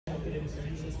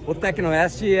O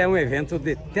Tecnoeste é um evento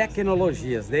de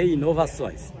tecnologias, de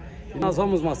inovações. E nós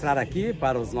vamos mostrar aqui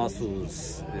para os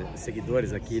nossos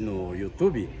seguidores aqui no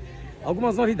YouTube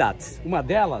algumas novidades. Uma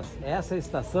delas é essa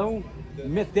estação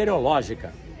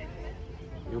meteorológica.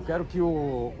 Eu quero que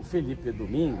o Felipe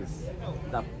Domingos,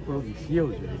 da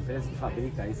plugfield, a empresa que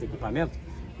fabrica esse equipamento,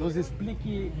 nos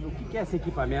explique o que é esse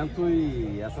equipamento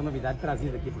e essa novidade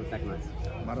trazida aqui para o Tecnoeste.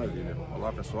 Maravilha.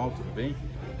 Olá pessoal, tudo bem?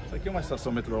 Isso aqui é uma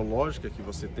estação meteorológica que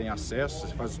você tem acesso,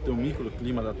 você faz o teu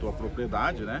microclima da tua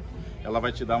propriedade, né? Ela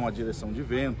vai te dar uma direção de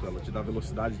vento, ela te dá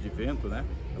velocidade de vento, né?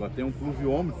 Ela tem um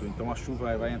pluviômetro, então a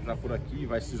chuva vai entrar por aqui e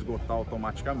vai se esgotar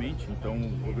automaticamente, então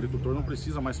o agricultor não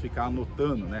precisa mais ficar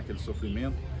anotando, né, aquele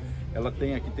sofrimento. Ela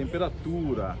tem aqui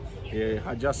temperatura,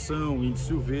 radiação,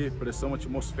 índice UV, pressão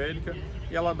atmosférica,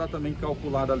 e ela dá também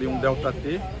calculada ali um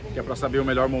ΔT, que é para saber o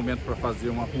melhor momento para fazer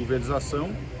uma pulverização,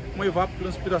 uma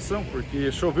evapotranspiração,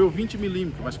 porque choveu 20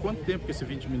 milímetros, mas quanto tempo que esse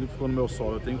 20 milímetros ficou no meu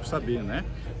solo? Eu tenho que saber, né?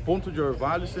 Ponto de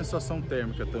orvalho e sensação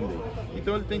térmica também.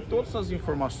 Então ele tem todas essas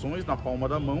informações na palma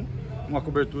da mão, uma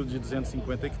cobertura de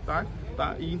 250 hectares,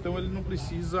 tá? E então ele não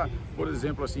precisa, por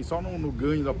exemplo, assim, só no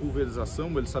ganho da pulverização,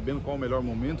 ele sabendo qual é o melhor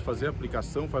momento, fazer a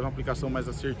aplicação, faz uma aplicação mais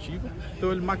assertiva,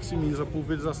 então ele maximiza a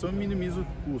pulverização e minimiza o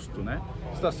custo, né?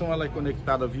 A estação ela é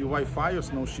conectada via Wi-Fi, ou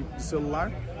senão chip de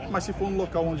celular, mas se for um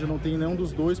local onde não tem nenhum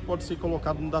dos dois, pode ser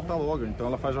colocado no data logger, então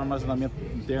ela faz o armazenamento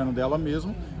interno dela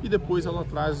mesmo e depois ela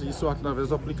traz isso através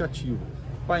do aplicativo.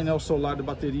 Painel solar de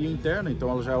bateria interna, então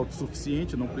ela já é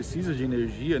autossuficiente, não precisa de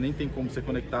energia, nem tem como ser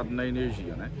conectado na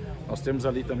energia, né? Nós temos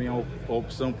ali também a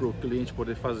opção para o cliente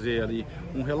poder fazer ali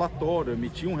um relatório,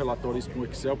 emitir um relatório isso para um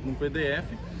Excel, para um PDF,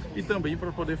 e também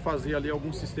para poder fazer ali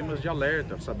alguns sistemas de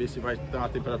alerta, saber se vai estar a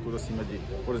temperatura acima de,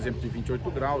 por exemplo, de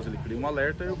 28 graus, ele cria um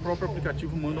alerta e o próprio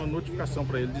aplicativo manda uma notificação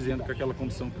para ele dizendo que aquela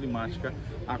condição climática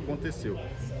aconteceu.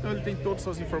 Então ele tem todas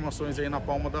essas informações aí na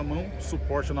palma da mão,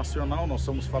 suporte nacional, nós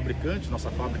somos fabricantes, nossa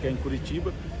fábrica é em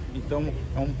Curitiba, então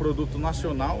é um produto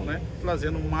nacional, né,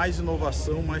 trazendo mais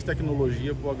inovação, mais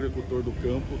tecnologia para o agricultor do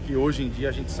campo, que hoje em dia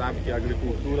a gente sabe que a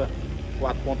agricultura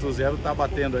 4.0 está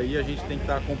batendo aí, a gente tem que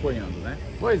estar acompanhando, né?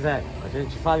 Pois é, a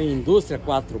gente fala em indústria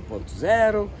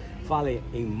 4.0, fala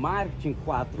em marketing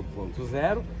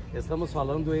 4.0, estamos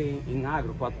falando em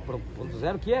agro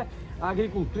 4.0, que é a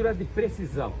agricultura de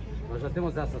precisão. Nós já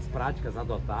temos essas práticas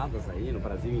adotadas aí no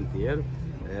Brasil inteiro,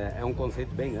 é um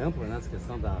conceito bem amplo nessa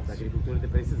questão da agricultura de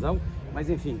precisão, mas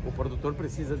enfim, o produtor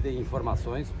precisa de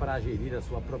informações para gerir a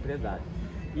sua propriedade.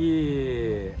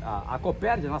 E a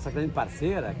Coperd, nossa grande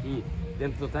parceira aqui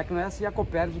dentro do Tecnoeste, e a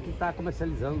Coperd que está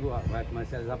comercializando, vai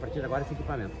comercializar a partir de agora esse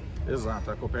equipamento.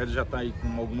 Exato, a Coperd já está aí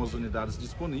com algumas unidades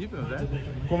disponíveis, né?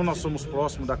 Como nós somos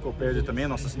próximos da Coperd também, a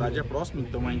nossa cidade é próxima,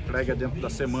 então a entrega é dentro da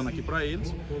semana aqui para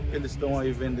eles. Eles estão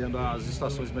aí vendendo as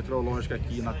estações meteorológicas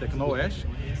aqui na Tecnoeste.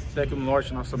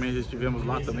 Tecnonorte nós também já estivemos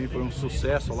lá, também foi um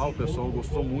sucesso lá, o pessoal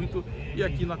gostou muito. E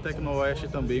aqui na Tecnoeste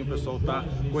também o pessoal está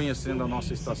conhecendo a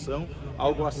nossa estação,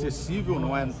 algo acessível,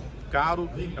 não é caro,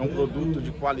 é um produto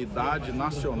de qualidade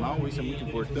nacional, isso é muito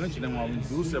importante, né? Uma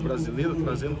indústria brasileira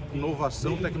trazendo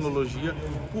inovação, tecnologia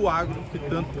para o agro que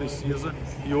tanto precisa,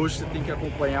 e hoje você tem que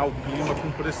acompanhar o clima com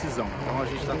precisão. Então a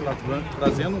gente está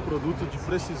trazendo um produto de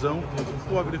precisão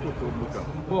para o agricultor do campo.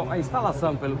 Bom, a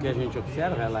instalação, pelo que a gente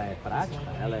observa, ela é prática,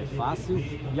 ela é fácil,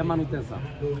 e a manutenção?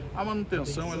 A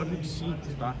manutenção ela é muito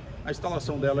simples, tá? A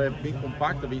instalação dela é bem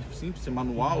compacta, bem simples, é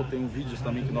manual, tem vídeos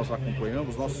também que nós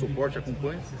acompanhamos, nosso suporte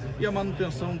acompanha, e a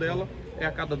manutenção dela é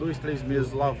a cada 2, 3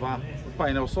 meses lavar o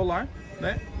painel solar,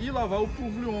 né? E lavar o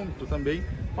pluviômetro também,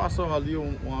 passa ali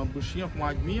uma buchinha com uma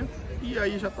aguinha e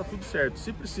aí já está tudo certo.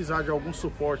 Se precisar de algum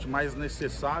suporte mais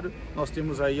necessário, nós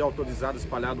temos aí autorizado,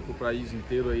 espalhado para o país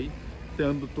inteiro aí,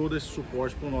 dando todo esse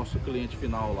suporte para o nosso cliente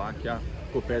final lá, que a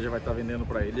Coperd vai estar vendendo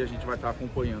para ele, e a gente vai estar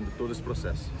acompanhando todo esse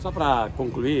processo. Só para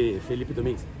concluir, Felipe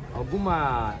Domingos,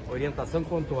 alguma orientação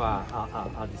quanto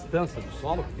à distância do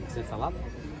solo que tem que ser instalado?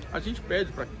 A gente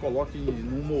pede para que coloque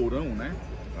num mourão, né?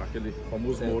 Aquele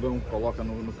famoso mourão que coloca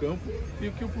no campo, e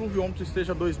que o pluviômetro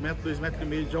esteja 2 metros, 2,5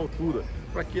 metros de altura,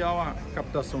 para que a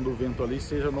captação do vento ali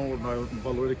seja no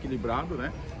valor equilibrado,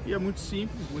 né? E é muito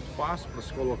simples, muito fácil para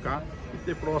se colocar e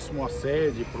ter próximo à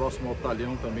sede, próximo ao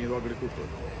talhão também do agricultor.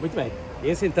 Muito bem,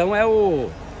 esse então é a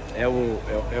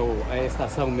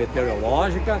estação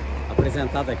meteorológica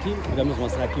apresentada aqui. Podemos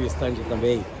mostrar aqui o stand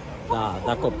também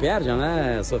da Coperd,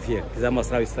 né, Sofia? Quiser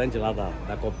mostrar o stand lá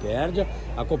da Coperd,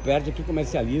 a Coperd que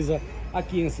comercializa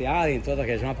aqui em Seara, em toda a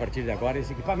região a partir de agora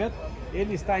esse equipamento.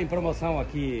 Ele está em promoção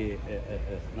aqui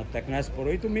na Tecnoeste por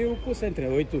 8 mil, custa entre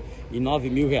 8 e 9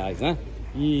 mil reais, né?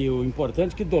 E o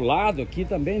importante é que do lado aqui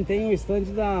também tem o stand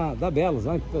da Belos,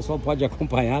 né, que o pessoal pode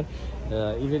acompanhar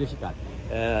e verificar.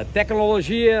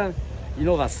 Tecnologia,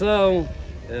 inovação,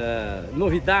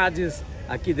 novidades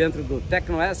aqui dentro do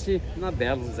Tecnoeste, na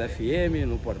Belos FM,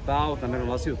 no portal, também no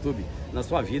nosso YouTube, na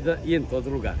sua vida e em todo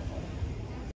lugar.